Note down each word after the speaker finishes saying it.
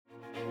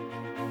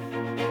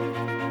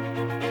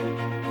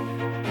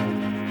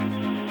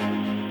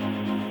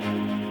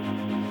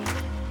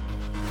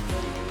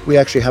We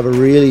actually have a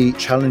really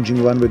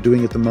challenging one we're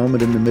doing at the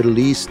moment in the Middle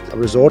East, a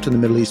resort in the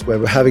Middle East where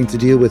we're having to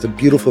deal with a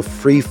beautiful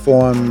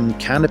free-form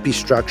canopy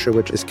structure,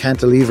 which is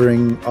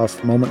cantilevering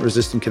off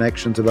moment-resistant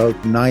connections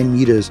about 9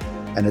 meters,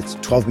 and it's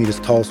 12 meters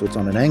tall, so it's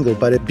on an angle.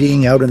 But it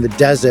being out in the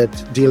desert,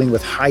 dealing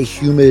with high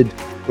humid,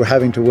 we're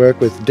having to work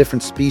with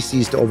different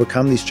species to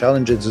overcome these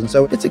challenges. And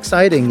so it's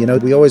exciting.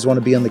 We always want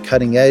to be on the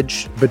cutting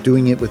edge, but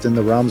doing it within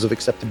the realms of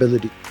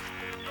acceptability.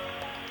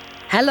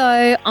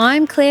 Hello,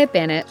 I'm Claire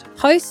Bennett,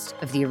 host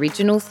of the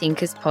Original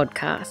Thinkers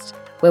podcast,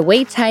 where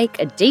we take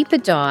a deeper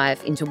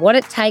dive into what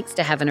it takes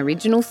to have an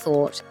original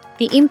thought,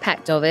 the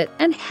impact of it,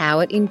 and how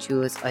it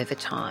endures over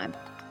time.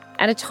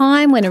 At a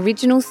time when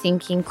original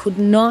thinking could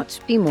not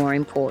be more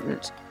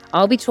important,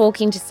 I'll be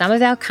talking to some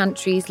of our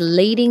country's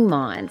leading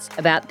minds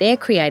about their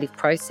creative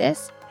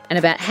process and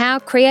about how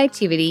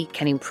creativity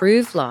can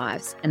improve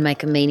lives and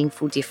make a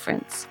meaningful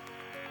difference.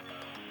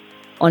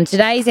 On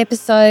today's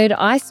episode,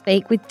 I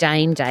speak with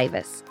Dayne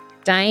Davis.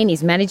 Dayne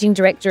is Managing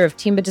Director of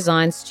Timber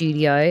Design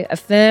Studio, a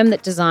firm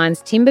that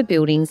designs timber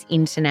buildings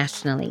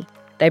internationally.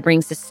 They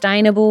bring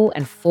sustainable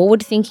and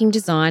forward-thinking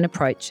design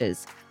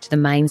approaches to the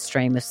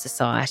mainstream of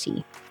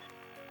society.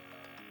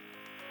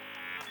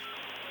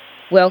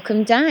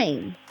 Welcome,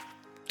 Dayne.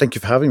 Thank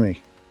you for having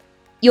me.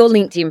 Your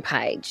LinkedIn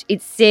page,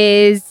 it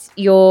says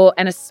you're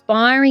an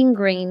aspiring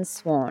green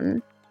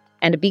swan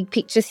and a big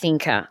picture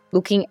thinker,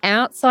 looking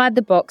outside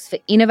the box for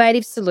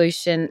innovative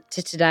solution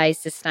to today's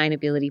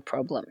sustainability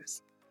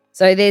problems.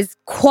 So there's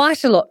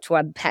quite a lot to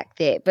unpack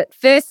there. But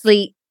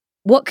firstly,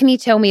 what can you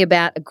tell me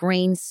about a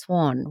green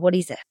swan? What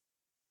is it?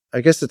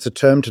 I guess it's a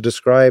term to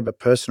describe a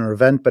person or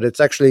event, but it's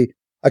actually,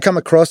 I come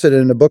across it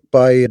in a book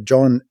by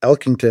John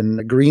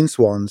Elkington, Green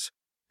Swans.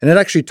 And it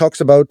actually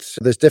talks about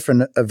there's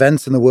different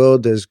events in the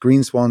world. There's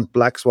green swans,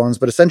 black swans,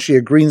 but essentially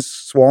a green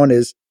swan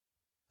is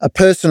a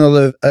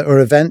personal or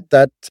event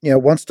that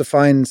wants to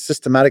find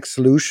systematic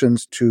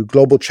solutions to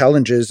global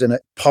challenges in a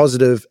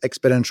positive,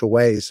 exponential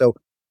way. So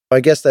I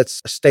guess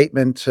that's a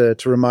statement to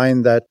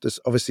remind that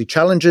there's obviously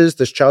challenges,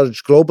 there's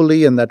challenge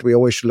globally, and that we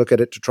always should look at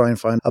it to try and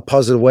find a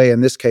positive way.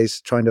 In this case,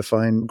 trying to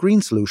find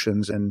green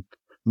solutions and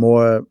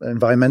more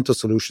environmental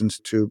solutions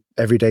to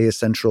everyday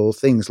essential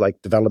things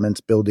like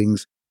developments,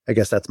 buildings. I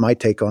guess that's my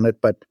take on it.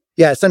 But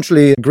yeah,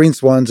 essentially, Green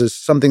Swans is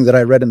something that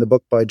I read in the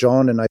book by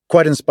John, and I'm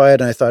quite inspired,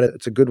 and I thought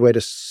it's a good way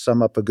to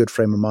sum up a good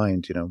frame of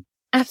mind,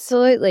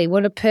 Absolutely.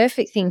 What a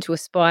perfect thing to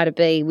aspire to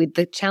be with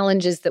the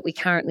challenges that we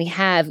currently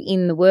have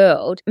in the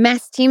world.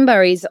 Mass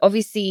timber is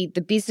obviously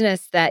the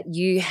business that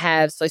you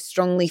have so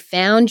strongly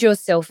found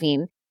yourself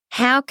in.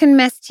 How can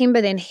mass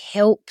timber then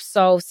help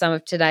solve some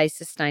of today's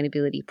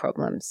sustainability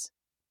problems?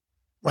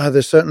 Well,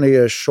 there's certainly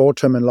a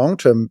short-term and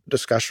long-term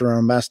discussion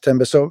around mass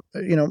timber. So,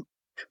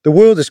 the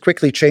world is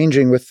quickly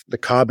changing with the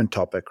carbon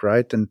topic,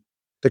 right? And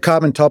the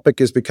carbon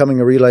topic is becoming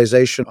a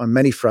realization on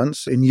many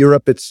fronts. In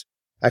Europe, it's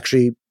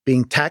actually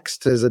being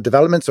taxed as a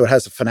development, so it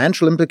has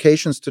financial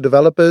implications to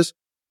developers.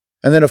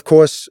 And then, of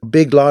course,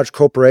 big, large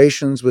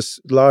corporations with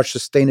large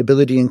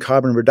sustainability and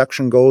carbon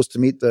reduction goals to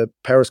meet the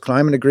Paris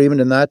Climate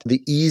Agreement. And that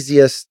the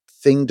easiest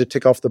thing to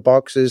tick off the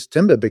box is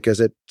timber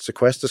because it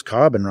sequesters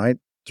carbon, right?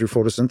 Through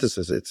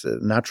photosynthesis. It's a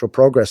natural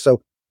progress.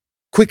 So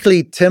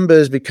quickly, timber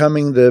is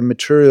becoming the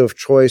material of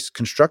choice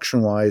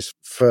construction-wise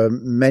for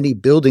many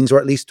buildings, or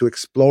at least to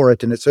explore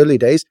it in its early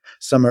days.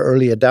 Some are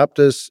early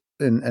adapters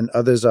and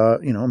others are,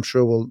 I'm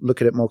sure we'll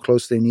look at it more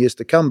closely in years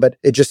to come, but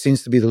it just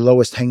seems to be the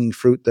lowest hanging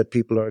fruit that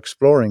people are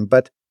exploring.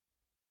 But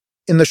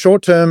in the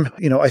short term,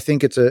 I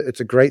think it's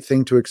a great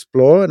thing to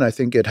explore, and I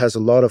think it has a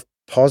lot of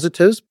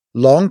positives.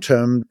 Long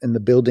term, in the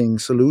building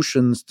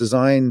solutions,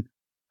 design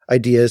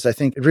ideas, I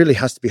think it really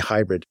has to be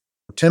hybrid.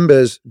 Timber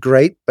is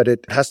great, but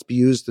it has to be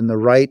used in the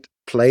right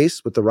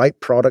place with the right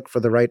product for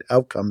the right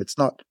outcome. It's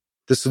not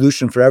the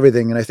solution for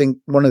everything. And I think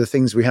one of the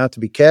things we have to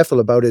be careful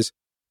about is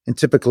in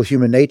typical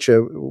human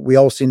nature, we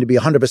all seem to be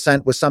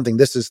 100% with something.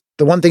 This is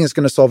the one thing that's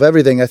going to solve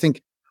everything. I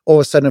think all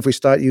of a sudden, if we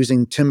start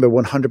using timber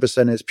 100%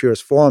 in its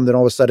purest form, then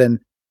all of a sudden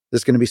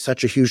there's going to be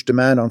such a huge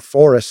demand on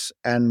forests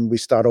and we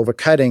start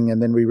overcutting,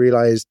 and then we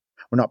realize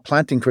we're not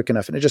planting quick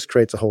enough, and it just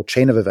creates a whole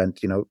chain of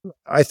event.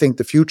 I think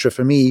the future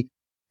for me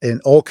in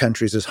all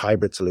countries is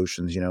hybrid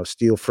solutions,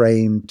 steel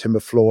frame, timber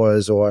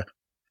floors, or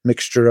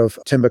mixture of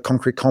timber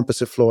concrete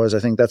composite floors. I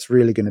think that's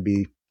really going to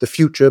be the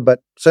future,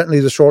 but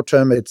certainly the short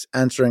term, it's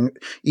answering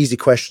easy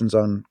questions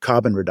on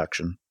carbon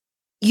reduction.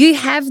 You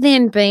have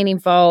then been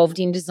involved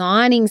in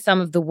designing some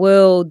of the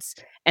world's,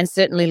 and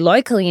certainly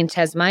locally in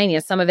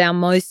Tasmania, some of our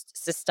most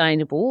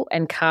sustainable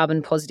and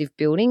carbon positive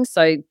buildings.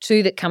 So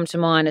two that come to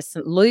mind are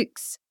St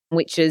Luke's,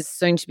 which is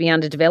soon to be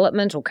under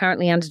development or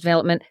currently under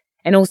development,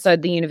 and also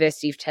the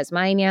University of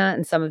Tasmania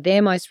and some of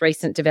their most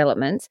recent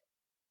developments.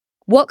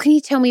 What can you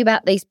tell me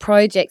about these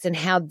projects and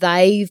how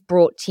they've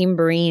brought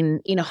timber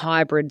in a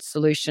hybrid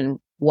solution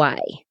way?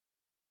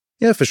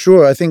 Yeah, for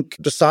sure. I think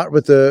to start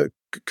with the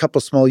a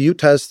couple small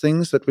UTAS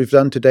things that we've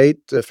done to date.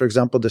 For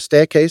example, the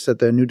staircase at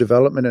their new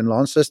development in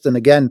Launceston.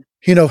 Again,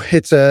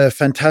 it's a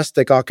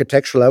fantastic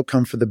architectural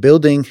outcome for the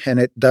building. And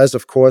it does,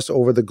 of course,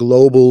 over the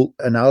global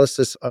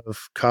analysis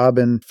of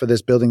carbon for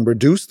this building,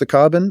 reduce the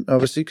carbon,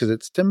 obviously, because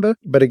it's timber.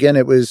 But again,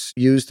 it was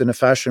used in a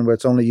fashion where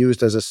it's only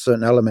used as a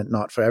certain element,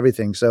 not for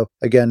everything. So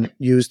again,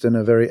 used in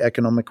a very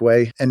economic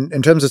way. And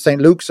in terms of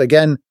St. Luke's,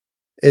 again,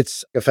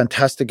 it's a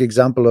fantastic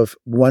example of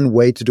one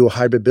way to do a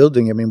hybrid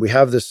building. I mean, we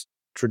have this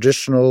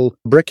traditional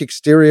brick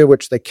exterior,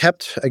 which they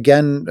kept.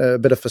 Again, a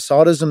bit of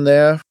facadism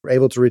there. We're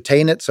able to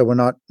retain it, so we're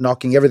not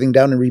knocking everything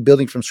down and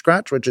rebuilding from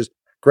scratch, which is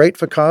great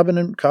for carbon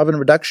and carbon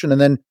reduction.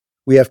 And then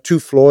we have 2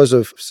 floors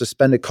of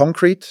suspended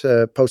concrete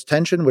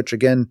post-tension, which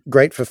again,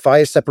 great for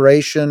fire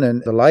separation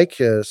and the like.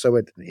 So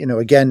it,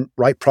 again,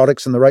 right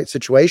products in the right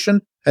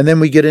situation. And then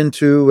we get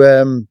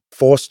into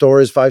 4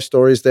 stories, 5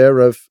 stories there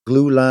of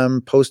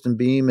glulam, post and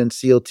beam, and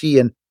CLT.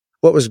 And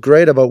what was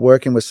great about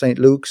working with St.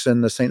 Luke's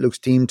and the St. Luke's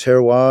team,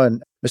 Terroir,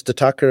 and Mr.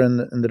 Tucker and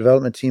the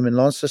development team in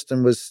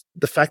Launceston was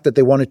the fact that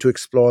they wanted to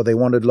explore. They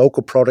wanted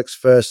local products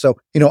first. So,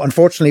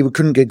 unfortunately, we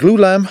couldn't get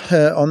glulam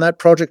on that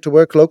project to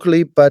work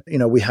locally, but,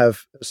 we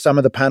have some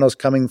of the panels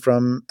coming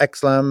from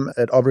XLAM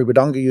at Aubrey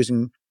Wodonga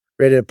using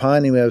radiated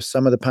pine, and we have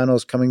some of the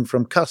panels coming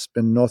from Cusp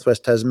in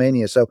northwest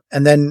Tasmania. So,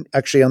 and then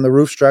actually on the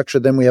roof structure,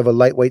 then we have a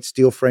lightweight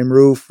steel frame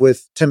roof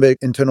with timber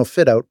internal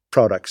fit out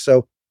products.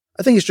 So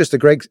I think it's just a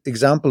great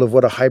example of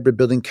what a hybrid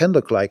building can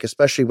look like,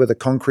 especially with a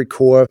concrete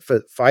core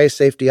for fire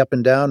safety up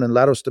and down and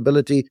lateral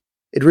stability.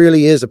 It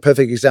really is a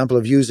perfect example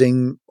of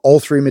using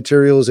all 3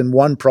 materials in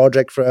one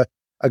project for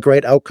a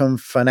great outcome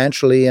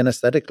financially and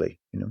aesthetically.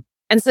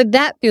 And so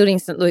that building,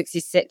 St. Luke's,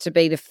 is set to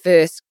be the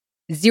first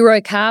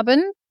zero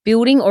carbon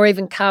building or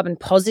even carbon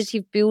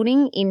positive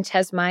building in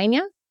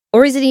Tasmania?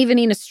 Or is it even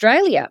in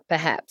Australia,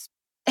 perhaps?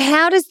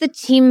 How does the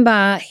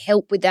timber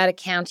help with that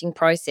accounting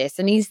process?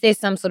 And is there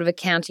some sort of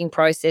accounting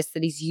process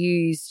that is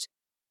used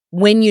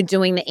when you're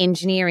doing the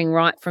engineering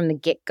right from the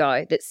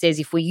get-go that says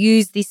if we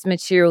use this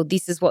material,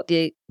 this is what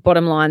the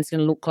bottom line is going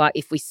to look like.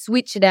 If we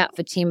switch it out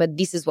for timber,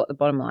 this is what the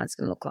bottom line is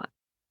going to look like?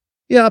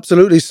 Yeah,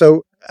 absolutely.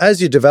 So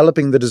as you're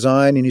developing the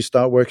design and you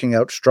start working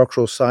out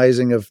structural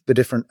sizing of the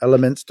different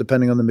elements,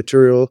 depending on the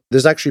material,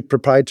 there's actually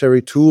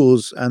proprietary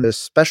tools, and there's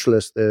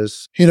specialists.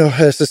 There's,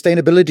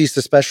 sustainability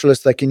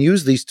specialists that can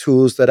use these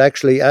tools that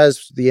actually,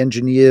 as the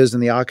engineers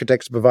and the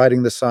architects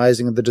providing the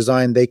sizing of the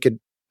design, they could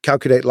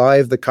calculate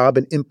live the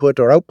carbon input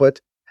or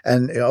output.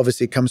 And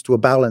obviously it comes to a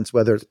balance,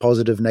 whether it's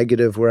positive,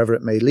 negative, wherever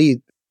it may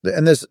lead.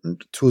 And there's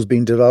tools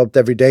being developed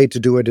every day to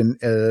do it in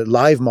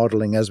live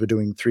modeling as we're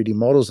doing 3D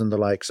models and the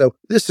like. So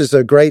this is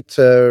a great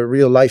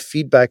real life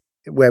feedback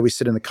where we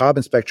sit in the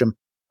carbon spectrum.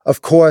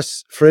 Of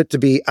course, for it to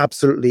be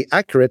absolutely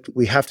accurate,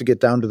 we have to get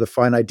down to the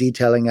finite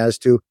detailing as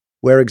to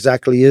where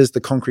exactly is the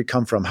concrete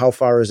come from? How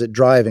far is it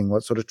driving?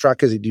 What sort of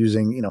truck is it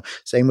using?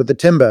 Same with the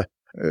timber.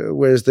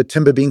 Where is the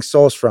timber being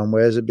sourced from?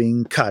 Where is it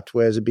being cut?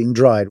 Where is it being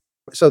dried?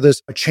 So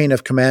there's a chain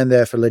of command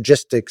there for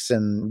logistics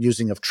and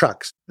using of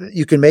trucks.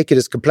 You can make it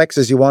as complex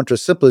as you want or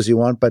as simple as you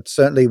want, but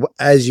certainly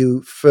as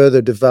you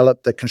further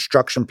develop the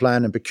construction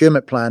plan and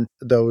procurement plan,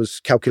 those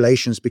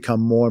calculations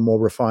become more and more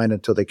refined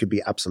until they could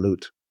be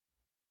absolute.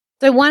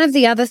 So one of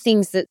the other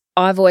things that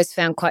I've always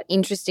found quite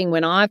interesting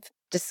when I've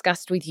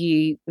discussed with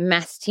you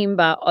mass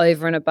timber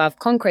over and above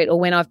concrete, or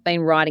when I've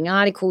been writing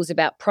articles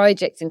about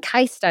projects and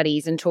case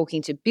studies and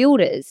talking to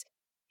builders,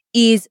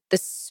 is the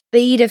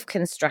speed of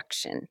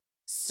construction.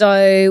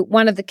 So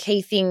one of the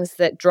key things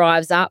that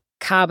drives up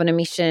carbon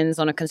emissions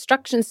on a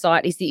construction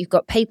site is that you've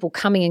got people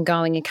coming and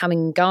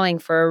going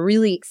for a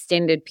really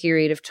extended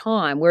period of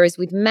time. Whereas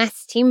with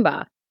mass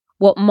timber,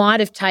 what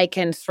might have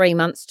taken 3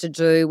 months to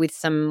do with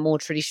some more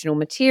traditional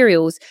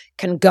materials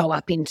can go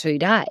up in 2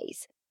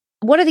 days.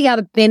 What are the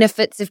other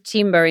benefits of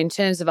timber in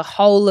terms of a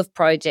whole of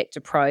project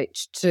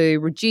approach to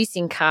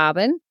reducing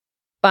carbon,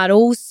 but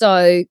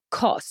also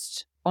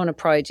cost on a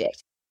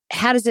project?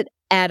 How does it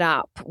add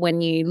up when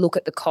you look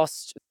at the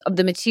cost of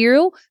the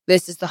material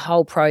versus the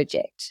whole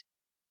project?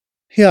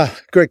 Yeah,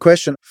 great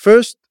question.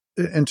 First,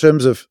 in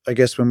terms of, I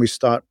guess, when we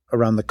start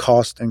around the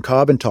cost and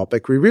carbon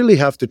topic, we really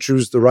have to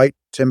choose the right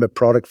timber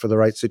product for the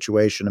right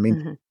situation. I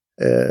mean,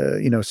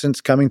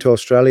 since coming to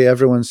Australia,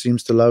 everyone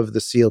seems to love the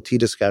CLT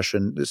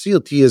discussion. The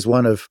CLT is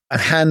one of a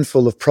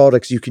handful of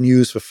products you can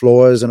use for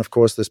floors. And of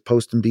course, there's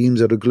post and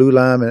beams out of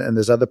glulam, and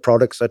there's other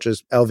products such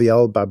as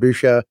LVL,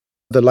 Barbucha,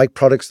 the like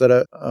products that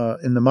are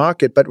in the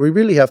market. But we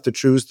really have to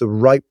choose the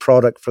right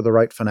product for the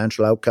right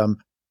financial outcome,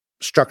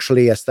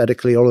 structurally,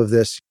 aesthetically, all of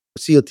this.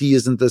 CLT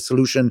isn't the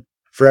solution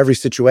for every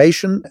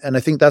situation. And I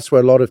think that's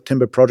where a lot of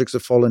timber projects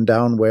have fallen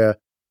down, where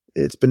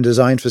it's been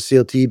designed for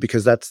CLT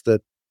because that's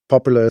the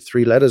popular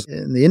 3 letters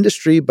in the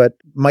industry, but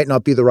might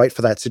not be the right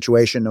for that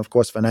situation. Of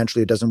course,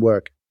 financially, it doesn't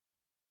work.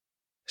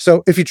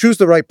 So if you choose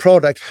the right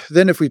product,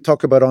 then if we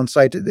talk about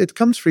on-site, it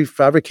comes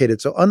prefabricated.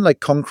 So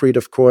unlike concrete,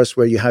 of course,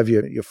 where you have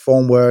your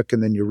formwork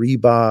and then your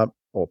rebar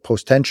or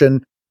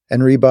post-tension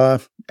and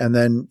rebar, and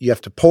then you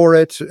have to pour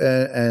it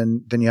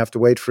and then you have to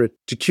wait for it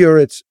to cure.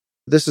 It's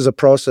This is a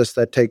process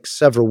that takes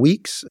several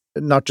weeks,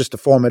 not just to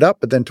form it up,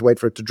 but then to wait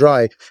for it to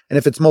dry. And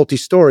if it's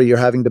multi-story, you're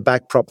having to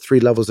backprop 3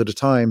 levels at a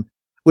time.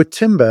 With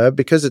timber,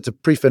 because it's a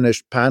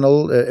pre-finished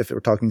panel, if we're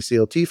talking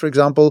CLT, for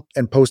example,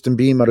 and post and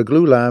beam out of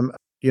glue lam,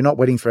 you're not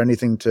waiting for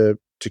anything to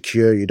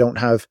cure. You don't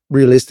have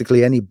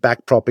realistically any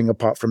backpropping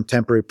apart from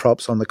temporary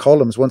props on the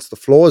columns. Once the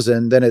floor's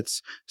in, then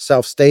it's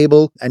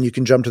self-stable and you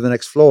can jump to the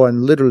next floor.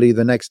 And literally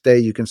the next day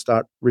you can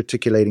start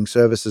reticulating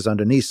surfaces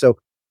underneath. So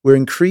we're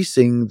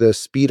increasing the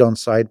speed on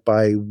site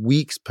by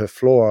weeks per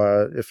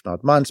floor, if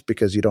not months,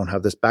 because you don't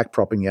have this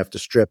backpropping you have to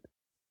strip.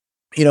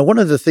 One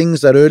of the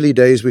things that early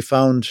days we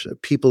found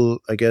people,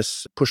 I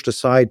guess, pushed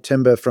aside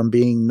timber from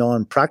being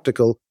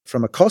non-practical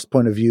from a cost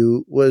point of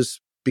view was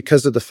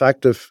because of the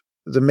fact of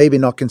them maybe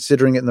not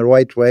considering it in the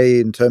right way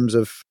in terms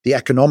of the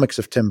economics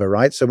of timber,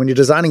 right? So when you're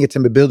designing a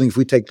timber building, if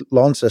we take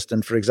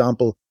Launceston, for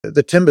example,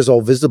 the timber is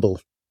all visible.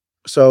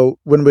 So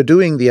when we're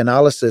doing the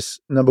analysis,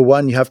 number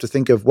one, you have to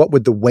think of what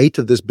would the weight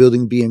of this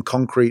building be in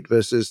concrete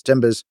versus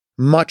timbers?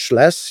 Much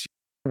less.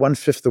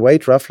 1/5 the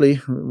weight, roughly,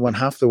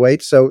 1/2 the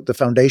weight. So the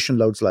foundation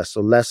load's less,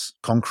 so less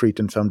concrete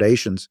and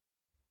foundations.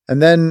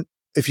 And then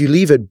if you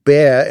leave it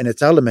bare in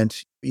its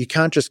element, you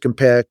can't just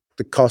compare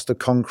the cost of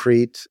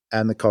concrete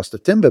and the cost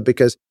of timber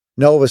because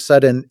now all of a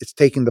sudden it's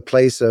taking the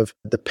place of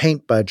the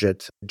paint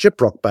budget,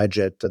 gyprock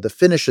budget, the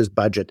finishes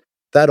budget.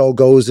 That all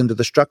goes into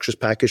the structures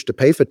package to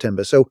pay for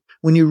timber. So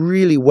when you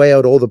really weigh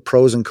out all the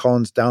pros and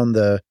cons down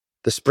the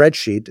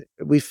spreadsheet,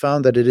 we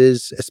found that it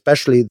is,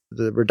 especially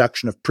the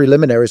reduction of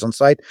preliminaries on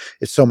site,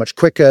 it's so much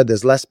quicker.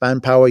 There's less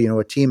manpower.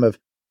 A team of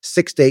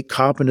 6 to 8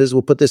 carpenters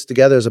will put this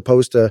together as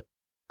opposed to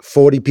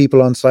 40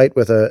 people on site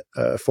with a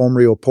form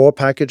real pour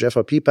package,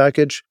 FRP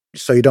package.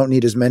 So you don't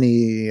need as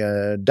many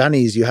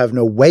dunnies. You have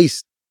no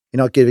waste.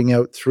 You're not giving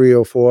out 3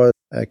 or 4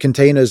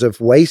 containers of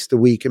waste a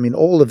week. I mean,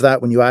 all of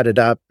that, when you add it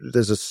up,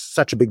 there's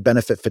such a big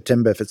benefit for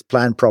timber if it's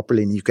planned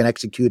properly and you can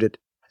execute it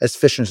as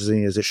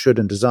efficiently as it should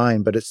in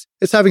design. But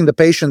it's having the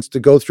patience to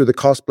go through the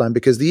cost plan,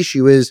 because the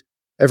issue is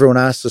everyone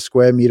asks the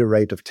square meter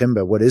rate of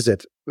timber. What is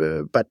it?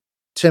 But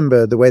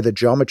timber, the way the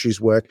geometries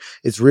work,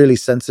 it's really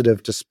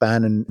sensitive to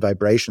span and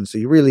vibration. So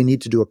you really need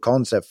to do a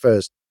concept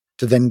first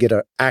to then get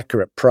an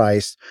accurate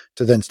price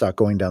to then start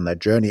going down that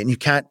journey. And you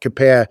can't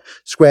compare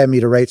square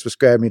meter rates with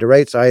square meter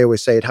rates. I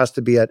always say it has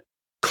to be at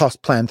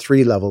cost plan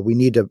 3 level. We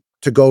need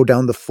to go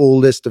down the full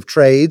list of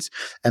trades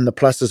and the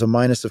pluses and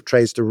minuses of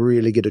trades to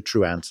really get a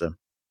true answer.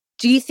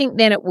 Do you think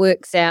then it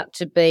works out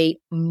to be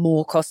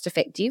more cost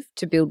effective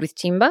to build with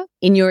timber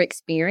in your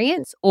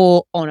experience,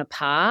 or on a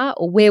par,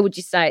 or where would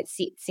you say it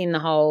sits in the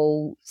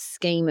whole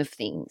scheme of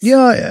things?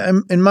 Yeah,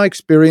 in my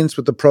experience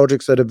with the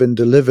projects that have been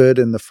delivered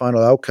and the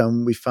final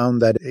outcome, we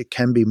found that it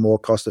can be more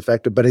cost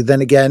effective. But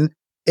then again,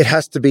 it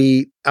has to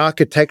be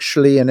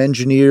architecturally and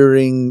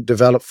engineering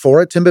developed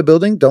for a timber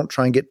building. Don't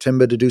try and get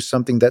timber to do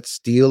something that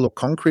steel or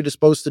concrete is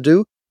supposed to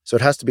do. So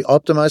it has to be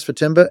optimized for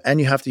timber, and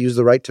you have to use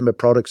the right timber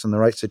products in the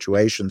right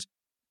situations.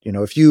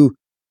 If you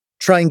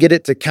try and get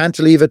it to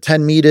cantilever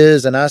 10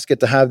 meters and ask it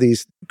to have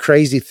these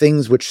crazy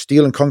things which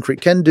steel and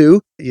concrete can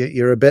do,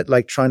 you're a bit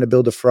like trying to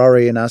build a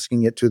Ferrari and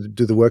asking it to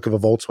do the work of a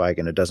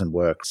Volkswagen. It doesn't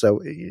work. So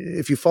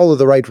if you follow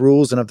the right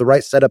rules and have the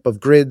right setup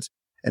of grids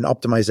and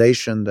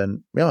optimization,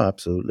 then yeah,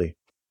 absolutely.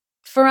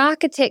 For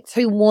architects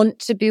who want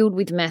to build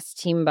with mass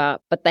timber,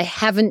 but they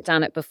haven't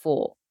done it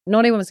before,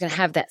 not everyone's going to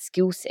have that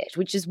skill set,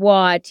 which is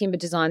why Timber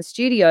Design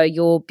Studio,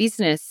 your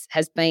business,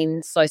 has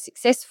been so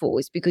successful,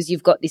 is because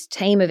you've got this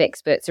team of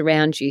experts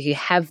around you who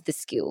have the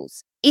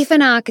skills. If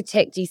an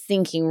architect is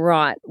thinking,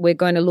 right, we're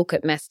going to look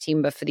at mass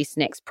timber for this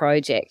next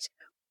project,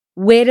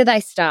 where do they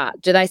start?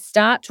 Do they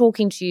start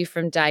talking to you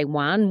from day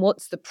one?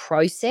 What's the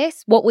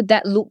process? What would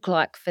that look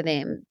like for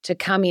them to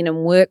come in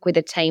and work with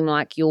a team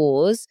like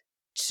yours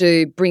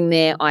to bring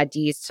their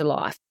ideas to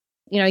life?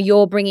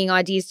 You're bringing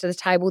ideas to the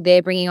table,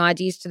 they're bringing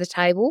ideas to the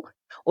table,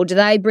 or do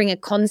they bring a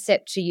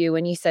concept to you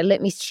and you say,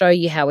 let me show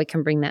you how we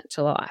can bring that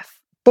to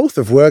life? Both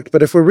have worked,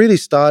 but if we're really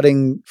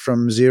starting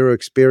from zero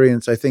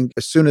experience, I think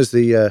as soon as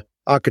the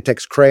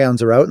architect's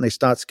crayons are out and they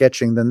start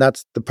sketching, then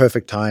that's the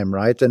perfect time,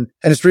 right? And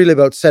it's really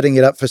about setting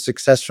it up for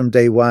success from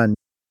day one.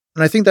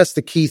 And I think that's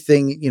the key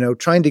thing,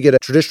 trying to get a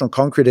traditional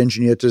concrete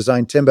engineer to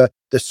design timber.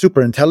 They're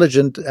super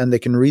intelligent and they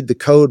can read the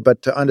code,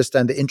 but to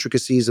understand the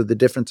intricacies of the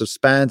difference of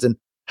spans and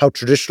how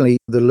traditionally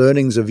the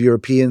learnings of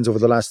Europeans over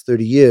the last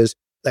 30 years,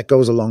 that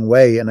goes a long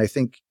way. And I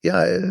think,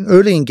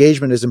 early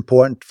engagement is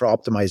important for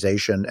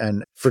optimization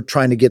and for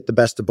trying to get the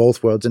best of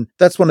both worlds. And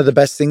that's one of the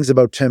best things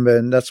about timber.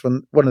 And that's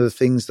one of the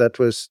things that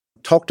was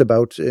talked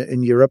about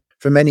in Europe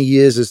for many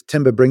years is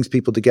timber brings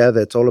people together.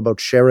 It's all about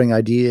sharing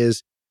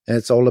ideas and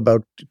it's all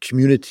about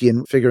community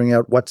and figuring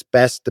out what's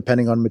best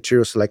depending on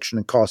material selection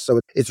and cost. So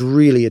it's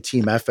really a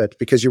team effort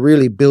because you're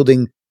really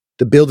building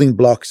the building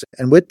blocks.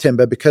 And with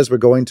timber, because we're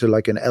going to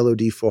like an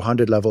LOD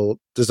 400 level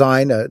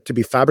design to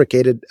be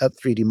fabricated at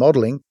 3D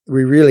modeling,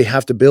 we really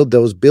have to build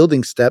those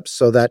building steps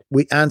so that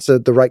we answer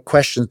the right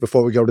questions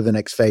before we go to the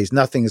next phase.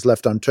 Nothing is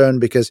left unturned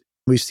because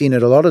we've seen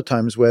it a lot of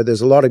times where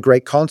there's a lot of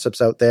great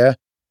concepts out there,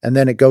 and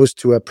then it goes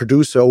to a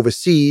producer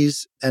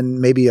overseas, and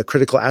maybe a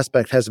critical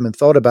aspect hasn't been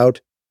thought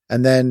about.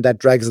 And then that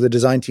drags the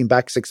design team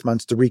back 6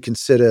 months to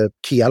reconsider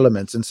key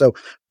elements. And so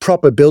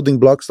proper building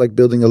blocks, like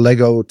building a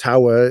Lego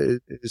tower,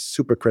 is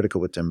super critical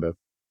with timber.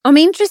 I'm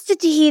interested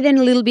to hear then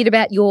a little bit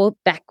about your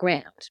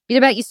background, a bit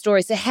about your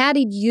story. So how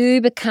did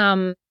you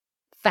become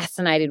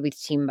fascinated with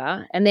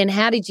timber? And then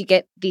how did you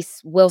get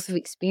this wealth of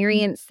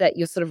experience that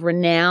you're sort of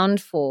renowned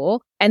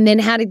for? And then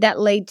how did that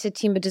lead to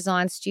Timber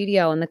Design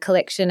Studio and the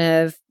collection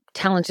of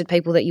talented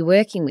people that you're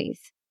working with?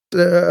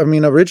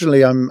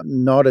 Originally, I'm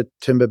not a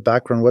timber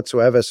background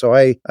whatsoever. So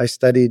I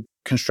studied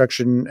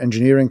construction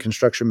engineering,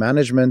 construction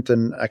management.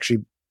 And actually,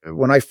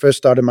 when I first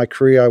started my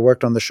career, I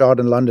worked on the Shard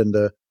in London,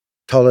 the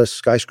tallest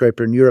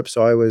skyscraper in Europe.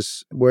 So I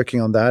was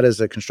working on that as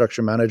a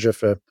construction manager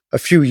for a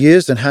few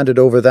years and handed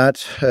over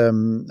that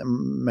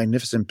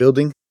magnificent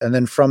building. And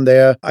then from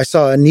there, I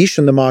saw a niche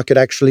in the market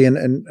actually.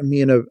 And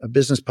me and a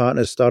business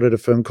partner started a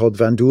firm called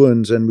Van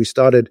Duens, and we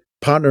started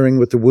partnering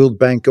with the World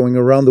Bank, going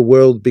around the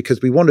world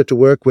because we wanted to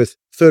work with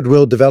third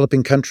world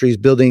developing countries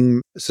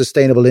building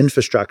sustainable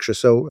infrastructure.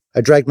 So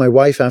I dragged my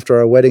wife after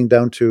our wedding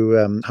down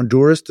to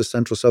Honduras, to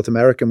Central South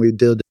America, and we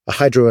did a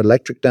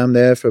hydroelectric dam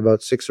there for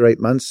about 6 or 8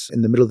 months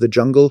in the middle of the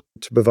jungle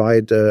to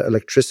provide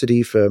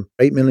electricity for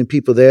 8 million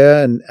people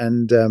there,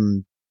 and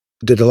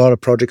did a lot of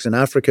projects in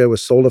Africa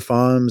with solar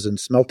farms and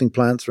smelting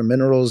plants for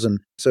minerals. And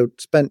so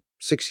spent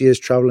 6 years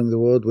traveling the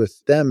world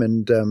with them.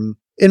 And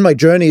in my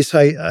journeys,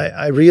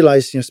 I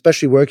realized,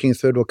 especially working in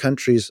third world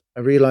countries,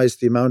 I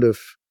realized the amount of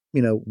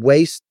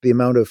waste, the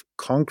amount of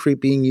concrete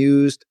being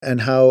used,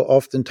 and how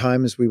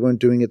oftentimes we weren't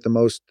doing it the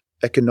most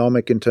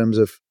economic in terms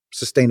of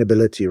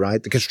sustainability,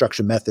 right? The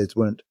construction methods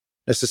weren't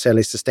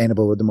necessarily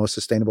sustainable with the most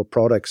sustainable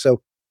products.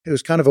 So it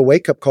was kind of a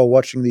wake-up call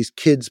watching these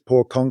kids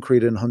pour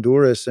concrete in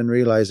Honduras and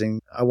realizing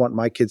I want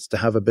my kids to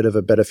have a bit of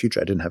a better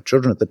future. I didn't have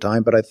children at the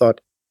time, but I thought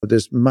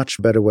there's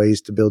much better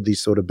ways to build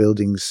these sort of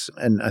buildings.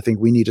 And I think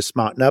we need to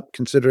smarten up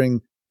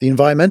considering the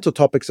environmental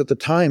topics at the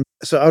time.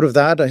 So out of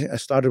that, I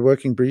started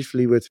working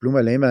briefly with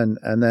Bluma Lehmann.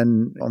 And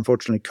then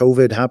unfortunately,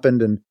 COVID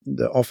happened and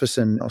the office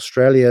in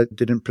Australia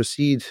didn't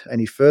proceed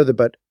any further.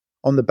 But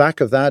on the back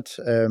of that,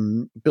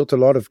 built a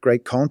lot of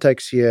great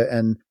contacts here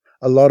and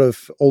a lot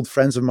of old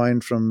friends of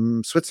mine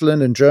from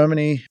Switzerland and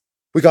Germany.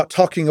 We got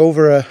talking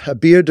over a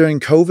beer during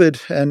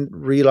COVID and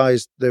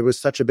realized there was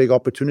such a big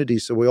opportunity.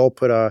 So we all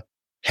put our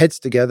heads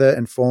together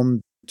and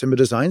formed Timber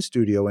Design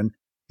Studio. And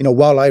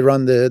while I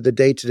run the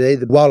day-to-day,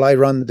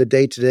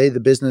 the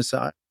business,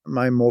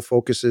 my more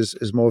focus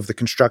is more of the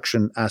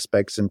construction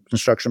aspects and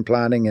construction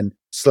planning and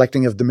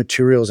selecting of the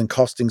materials and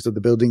costings of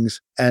the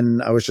buildings.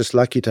 And I was just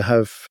lucky to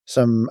have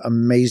some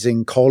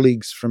amazing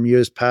colleagues from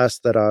years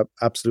past that are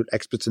absolute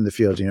experts in the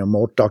field,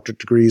 more doctorate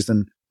degrees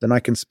than I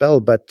can spell.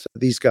 But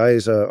these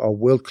guys are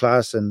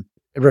world-class, and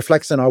it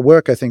reflects in our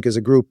work, I think, as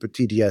a group at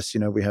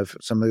TDS. We have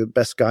some of the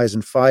best guys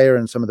in fire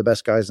and some of the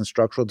best guys in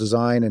structural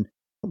design, and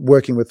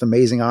working with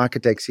amazing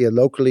architects here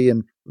locally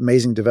and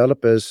amazing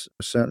developers.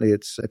 Certainly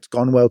it's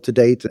gone well to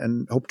date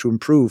and hope to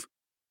improve.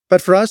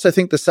 But for us, I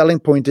think the selling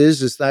point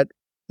is that,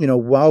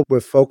 while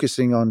we're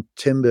focusing on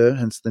timber,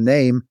 hence the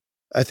name,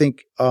 I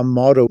think our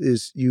motto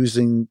is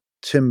using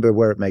timber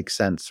where it makes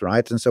sense,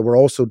 right? And so we're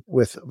also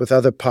with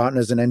other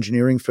partners and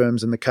engineering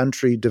firms in the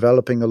country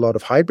developing a lot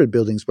of hybrid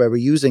buildings where we're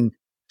using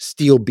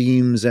steel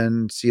beams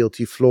and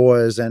CLT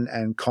floors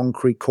and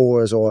concrete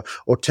cores or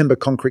timber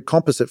concrete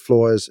composite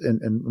floors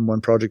in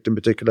one project in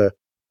particular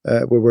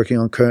we're working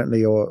on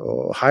currently,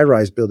 or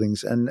high-rise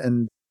buildings.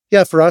 And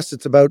yeah, for us,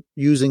 it's about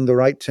using the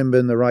right timber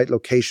in the right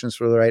locations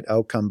for the right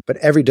outcome. But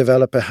every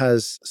developer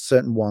has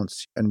certain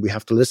wants, and we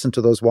have to listen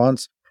to those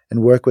wants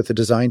and work with the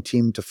design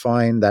team to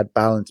find that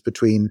balance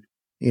between,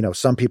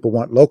 some people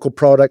want local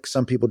products,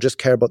 some people just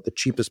care about the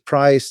cheapest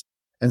price,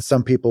 and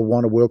some people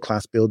want a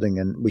world-class building,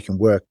 and we can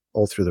work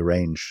all through the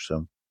range.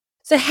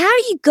 So how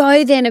do you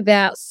go then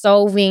about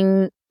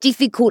solving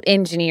difficult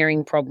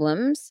engineering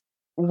problems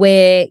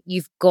where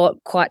you've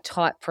got quite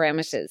tight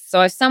parameters?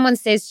 So if someone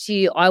says to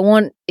you, I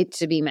want it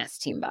to be mass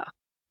timber,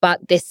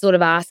 but they're sort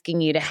of asking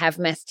you to have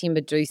mass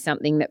timber do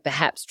something that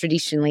perhaps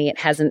traditionally it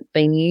hasn't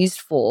been used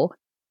for,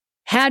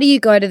 how do you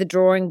go to the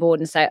drawing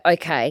board and say,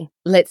 okay,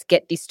 let's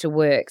get this to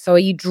work? So are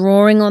you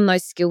drawing on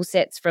those skill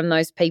sets from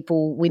those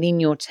people within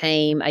your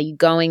team? Are you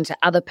going to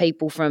other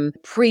people from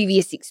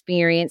previous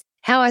experience?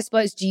 How, I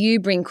suppose, do you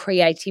bring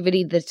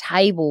creativity to the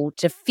table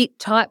to fit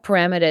tight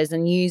parameters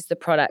and use the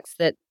products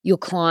that your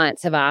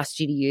clients have asked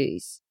you to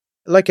use?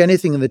 Like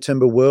anything in the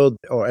timber world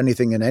or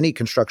anything in any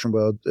construction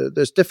world,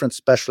 there's different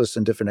specialists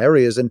in different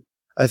areas. And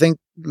I think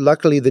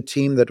luckily the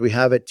team that we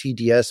have at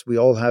TDS, we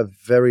all have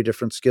very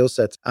different skill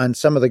sets. And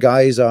some of the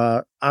guys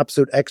are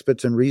absolute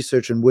experts in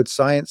research and wood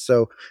science.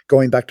 So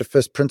going back to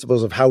first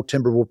principles of how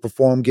timber will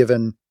perform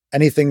given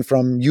anything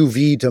from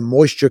UV to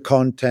moisture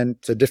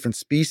content to different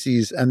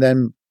species. And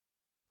then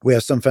we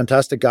have some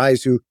fantastic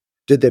guys who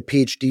did their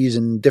PhDs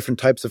in different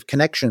types of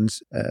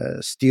connections,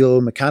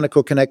 steel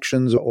mechanical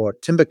connections or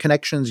timber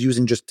connections,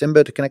 using just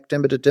timber to connect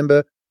timber to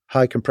timber,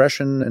 high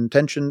compression and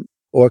tension.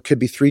 or it could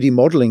be 3D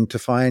modeling to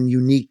find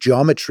unique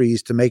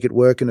geometries to make it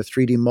work in a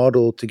 3D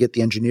model to get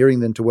the engineering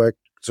then to work.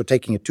 So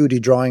taking a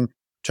 2D drawing,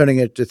 turning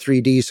it to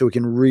 3D so we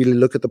can really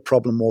look at the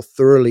problem more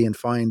thoroughly and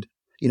find,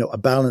 a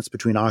balance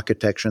between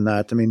architecture and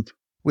that. I mean,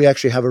 we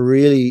actually have a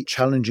really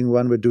challenging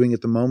one we're doing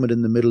at the moment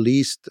in the Middle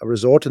East, a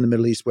resort in the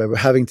Middle East, where we're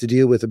having to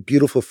deal with a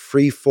beautiful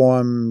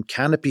free-form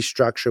canopy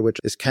structure, which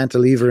is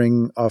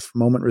cantilevering off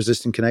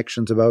moment-resistant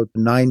connections about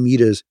 9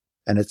 meters,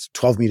 and it's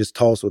 12 meters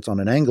tall, so it's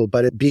on an angle.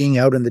 But it being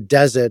out in the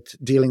desert,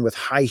 dealing with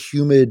high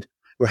humid,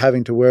 we're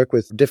having to work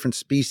with different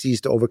species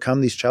to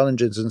overcome these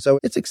challenges. And so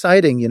it's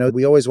exciting.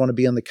 We always want to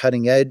be on the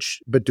cutting edge,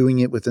 but doing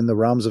it within the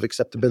realms of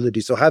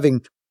acceptability. So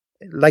having,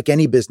 like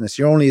any business,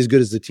 you're only as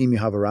good as the team you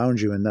have around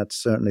you. And that's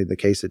certainly the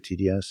case at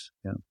TDS.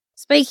 Yeah.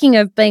 Speaking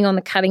of being on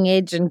the cutting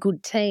edge and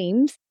good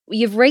teams,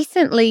 you've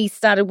recently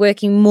started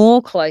working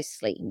more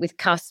closely with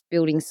Cusp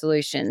Building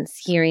Solutions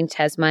here in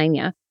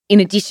Tasmania, in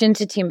addition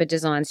to Timber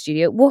Design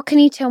Studio. What can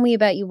you tell me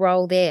about your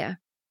role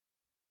there?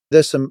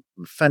 There's some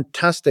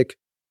fantastic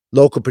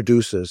local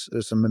producers.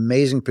 There's some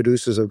amazing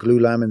producers of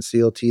glulam and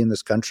CLT in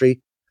this country.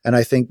 And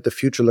I think the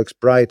future looks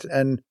bright.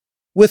 And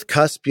with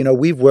Cusp,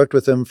 we've worked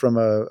with them from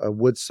a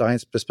wood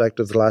science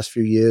perspective the last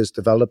few years,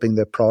 developing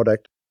their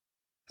product.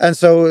 And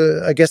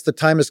so I guess the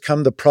time has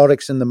come, the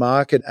product's in the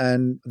market,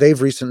 and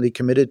they've recently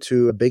committed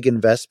to a big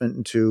investment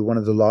into one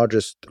of the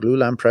largest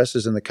glulam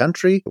presses in the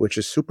country, which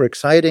is super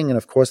exciting. And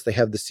of course, they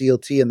have the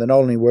CLT, and they're not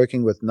only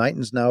working with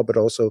Knightons now, but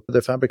also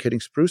they're fabricating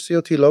spruce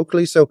CLT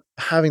locally. So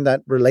having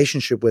that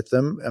relationship with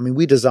them, I mean,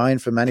 we design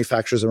for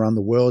manufacturers around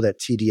the world at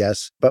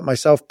TDS, but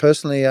myself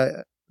personally,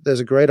 there's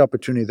a great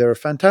opportunity. They're a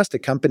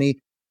fantastic company.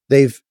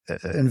 They've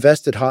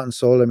invested heart and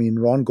soul. I mean,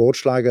 Ron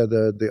Goldschlager,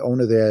 the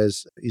owner there,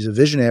 he's a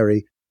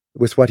visionary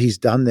with what he's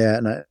done there.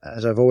 And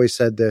as I've always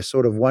said, they're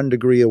sort of 1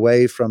 degree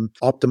away from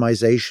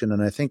optimization.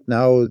 And I think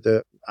now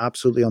they're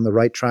absolutely on the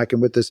right track.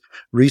 And with this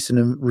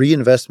recent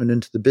reinvestment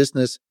into the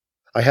business,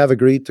 I have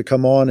agreed to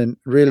come on and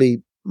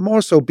really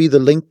more so be the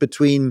link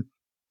between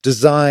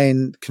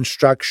design,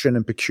 construction,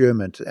 and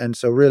procurement. And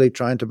so really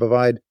trying to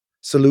provide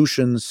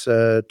solutions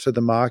to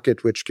the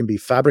market, which can be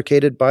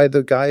fabricated by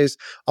the guys,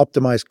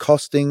 optimize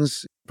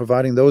costings,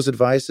 providing those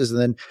advices, and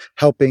then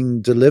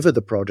helping deliver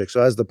the project.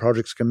 So as the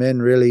projects come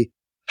in, really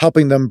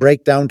helping them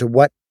break down to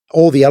what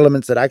all the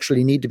elements that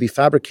actually need to be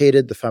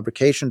fabricated, the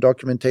fabrication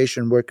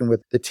documentation, working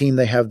with the team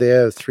they have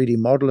there, 3D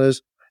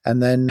modelers,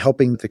 and then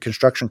helping the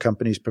construction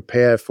companies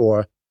prepare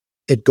for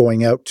it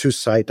going out to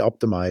site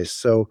optimized.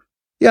 So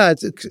yeah,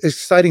 it's an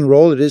exciting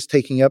role. It is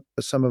taking up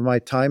some of my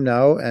time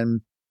now, and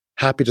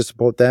happy to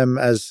support them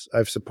as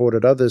I've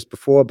supported others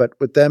before. But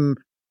with them,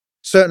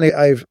 certainly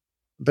I've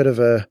a bit of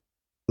a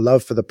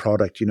love for the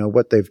product.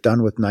 What they've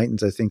done with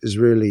Knightons, I think, is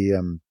really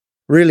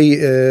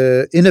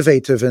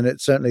innovative, and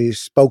it certainly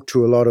spoke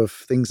to a lot of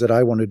things that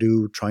I want to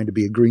do, trying to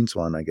be a green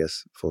swan, I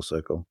guess, full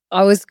circle.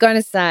 I was going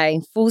to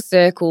say, full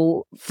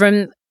circle,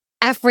 from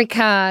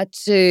Africa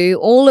to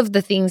all of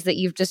the things that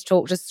you've just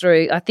talked us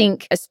through. I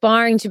think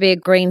aspiring to be a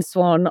green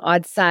swan,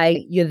 I'd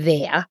say you're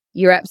there.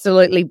 You're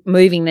absolutely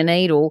moving the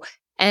needle.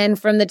 And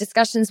from the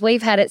discussions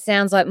we've had, it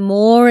sounds like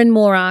more and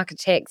more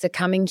architects are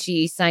coming to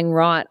you saying,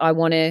 right, I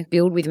want to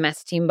build with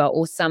mass timber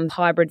or some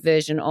hybrid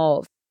version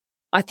of.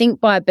 I think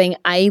by being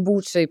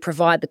able to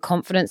provide the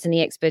confidence and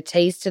the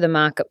expertise to the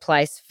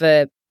marketplace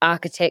for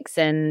architects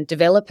and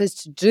developers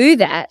to do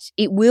that,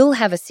 it will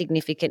have a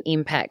significant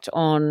impact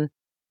on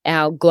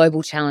our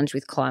global challenge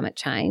with climate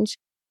change.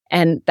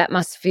 And that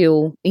must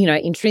feel,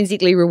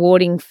 intrinsically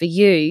rewarding for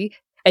you.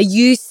 Are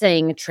you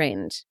seeing a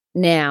trend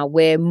now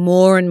where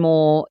more and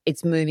more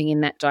it's moving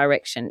in that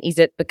direction? Is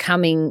it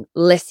becoming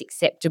less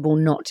acceptable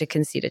not to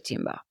consider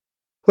timber?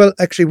 Well,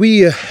 actually,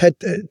 we at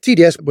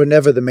TDS, we're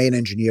never the main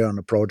engineer on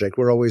a project.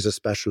 We're always a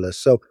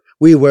specialist. So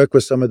we work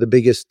with some of the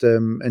biggest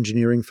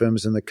engineering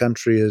firms in the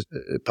country as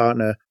a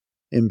partner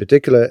in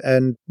particular.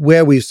 And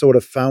where we've sort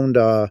of found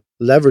our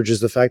leverage is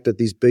the fact that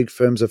these big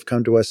firms have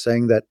come to us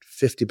saying that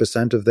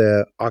 50% of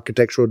their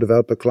architectural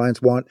developer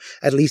clients want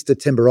at least a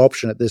timber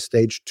option at this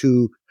stage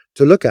to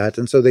look at.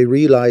 And so they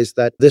realize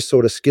that this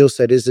sort of skill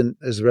set isn't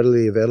as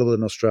readily available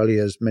in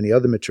Australia as many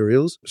other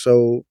materials.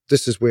 So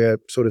this is where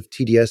sort of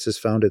TDS has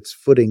found its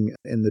footing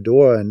in the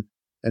door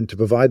and to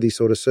provide these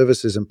sort of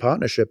services in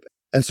partnership.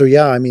 And so,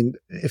 yeah, I mean,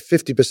 if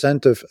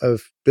 50%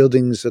 of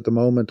buildings at the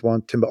moment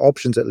want timber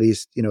options, at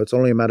least, it's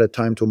only a matter of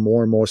time till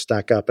more and more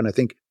stack up. And I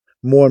think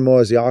more and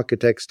more as the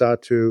architects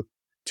start to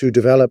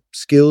develop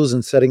skills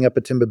in setting up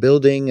a timber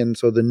building, and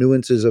so the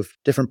nuances of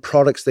different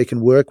products they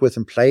can work with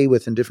and play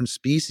with in different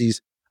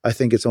species, I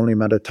think it's only a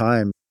matter of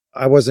time.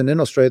 I wasn't in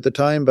Australia at the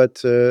time,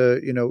 but,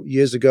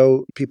 years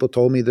ago, people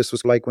told me this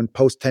was like when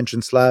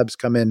post-tension slabs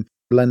come in.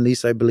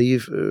 Lend-Lease, I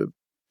believe,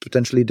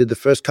 potentially did the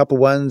first couple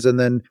ones, and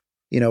then,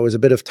 it was a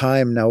bit of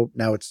time. Now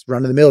it's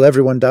run of the mill.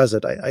 Everyone does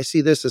it. I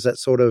see this as that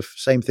sort of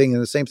same thing.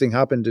 And the same thing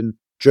happened in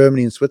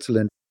Germany and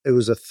Switzerland. It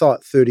was a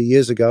thought 30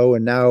 years ago.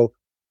 And now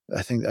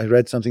I think I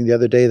read something the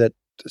other day that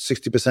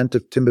 60%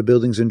 of timber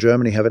buildings in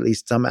Germany have at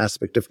least some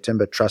aspect of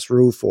timber truss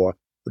roof or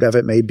whatever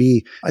it may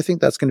be. I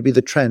think that's going to be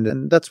the trend.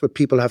 And that's what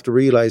people have to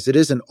realize. It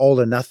isn't all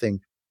or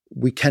nothing.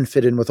 We can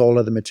fit in with all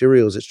other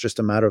materials. It's just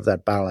a matter of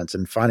that balance,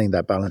 and finding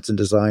that balance in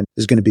design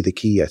is going to be the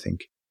key, I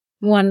think.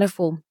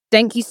 Wonderful.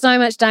 Thank you so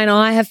much, Dayne.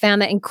 I have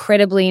found that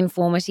incredibly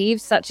informative.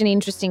 Such an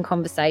interesting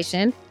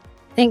conversation.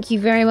 Thank you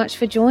very much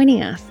for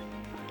joining us.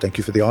 Thank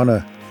you for the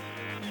honor.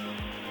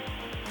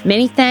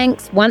 Many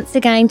thanks once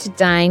again to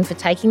Dayne for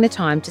taking the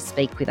time to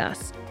speak with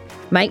us.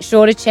 Make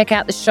sure to check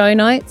out the show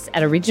notes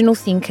at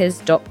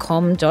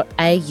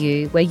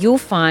originalthinkers.com.au, where you'll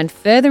find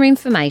further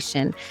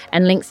information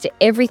and links to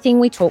everything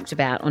we talked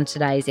about on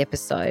today's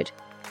episode.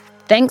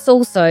 Thanks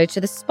also to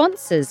the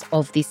sponsors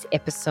of this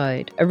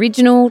episode,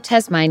 Original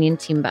Tasmanian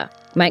Timber.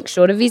 Make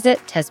sure to visit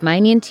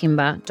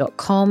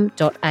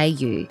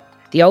tasmaniantimber.com.au,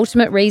 the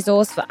ultimate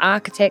resource for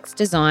architects,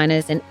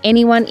 designers and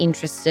anyone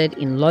interested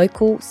in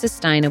local,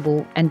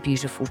 sustainable and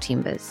beautiful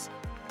timbers.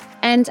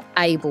 And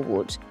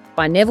Ablewood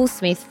by Neville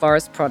Smith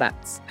Forest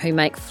Products, who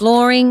make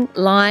flooring,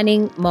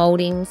 lining,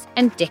 mouldings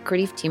and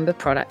decorative timber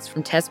products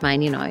from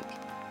Tasmanian oak,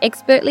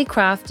 expertly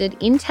crafted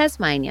in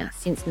Tasmania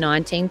since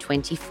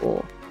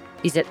 1924.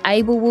 Visit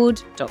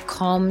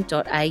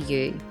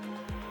ablewood.com.au.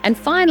 And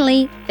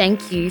finally,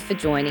 thank you for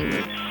joining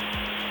me.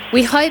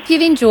 We hope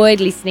you've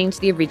enjoyed listening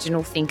to the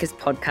Original Thinkers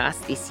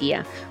podcast this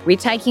year. We're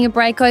taking a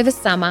break over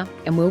summer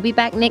and we'll be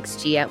back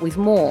next year with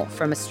more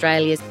from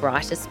Australia's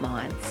brightest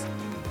minds.